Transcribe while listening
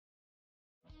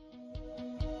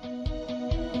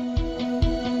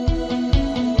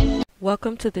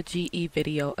Welcome to the GE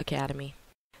Video Academy.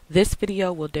 This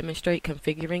video will demonstrate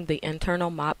configuring the internal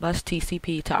MODBUS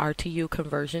TCP to RTU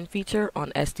conversion feature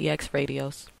on SDX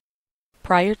radios.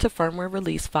 Prior to firmware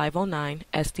release 509,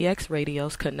 SDX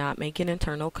radios could not make an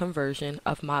internal conversion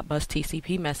of MODBUS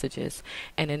TCP messages,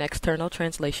 and an external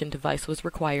translation device was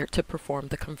required to perform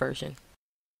the conversion.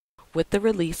 With the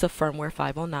release of firmware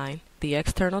 509, the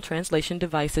external translation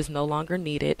device is no longer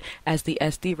needed, as the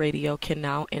SD radio can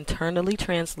now internally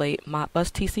translate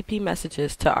MODBUS TCP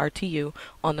messages to RTU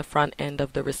on the front end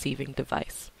of the receiving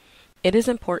device. It is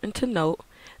important to note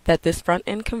that this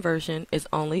front-end conversion is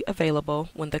only available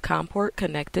when the COM port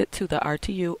connected to the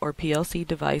RTU or PLC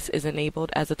device is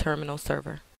enabled as a terminal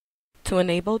server. To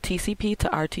enable TCP to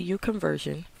RTU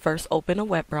conversion, first open a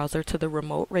web browser to the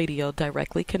remote radio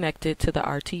directly connected to the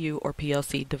RTU or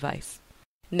PLC device.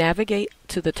 Navigate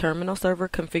to the terminal server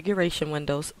configuration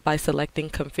windows by selecting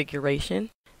Configuration,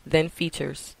 then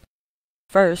Features.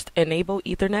 First, enable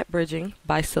Ethernet bridging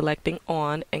by selecting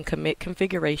On and Commit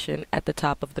Configuration at the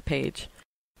top of the page.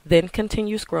 Then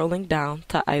continue scrolling down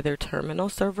to either Terminal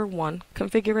Server 1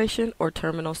 configuration or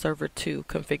Terminal Server 2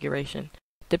 configuration,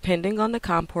 depending on the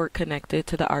COM port connected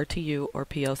to the RTU or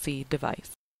PLC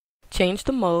device. Change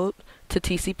the mode to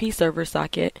TCP server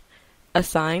socket,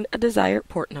 assign a desired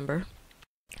port number,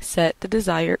 set the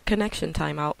desired connection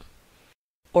timeout,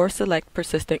 or select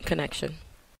persistent connection.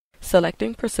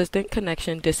 Selecting persistent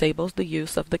connection disables the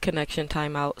use of the connection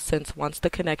timeout, since once the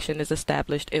connection is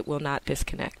established it will not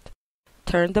disconnect.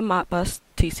 Turn the MODBUS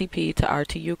TCP to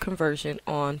RTU conversion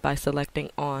on by selecting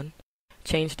On.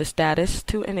 Change the status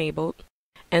to Enabled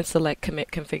and select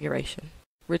Commit Configuration.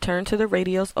 Return to the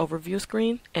radio's overview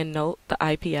screen and note the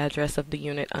IP address of the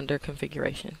unit under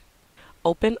configuration.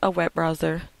 Open a web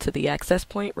browser to the access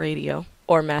point radio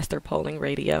or master polling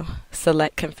radio.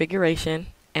 Select Configuration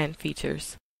and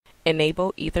Features.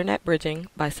 Enable Ethernet bridging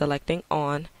by selecting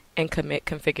On and Commit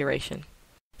Configuration.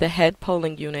 The head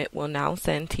polling unit will now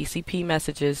send TCP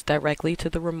messages directly to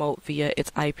the remote via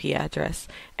its IP address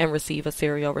and receive a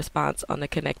serial response on the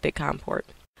connected COM port.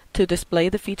 To display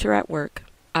the feature at work,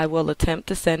 I will attempt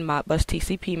to send MODBUS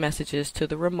TCP messages to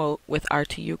the remote with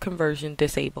RTU conversion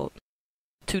disabled.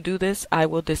 To do this, I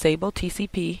will disable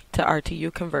TCP to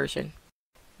RTU conversion.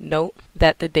 Note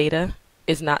that the data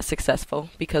is not successful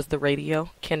because the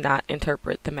radio cannot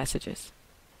interpret the messages.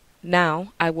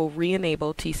 Now, I will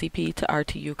re-enable TCP to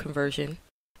RTU conversion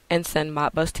and send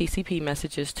MODBUS TCP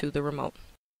messages to the remote.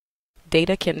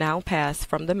 Data can now pass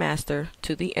from the master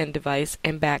to the end device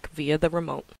and back via the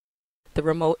remote. The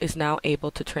remote is now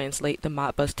able to translate the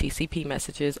MODBUS TCP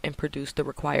messages and produce the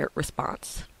required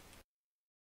response.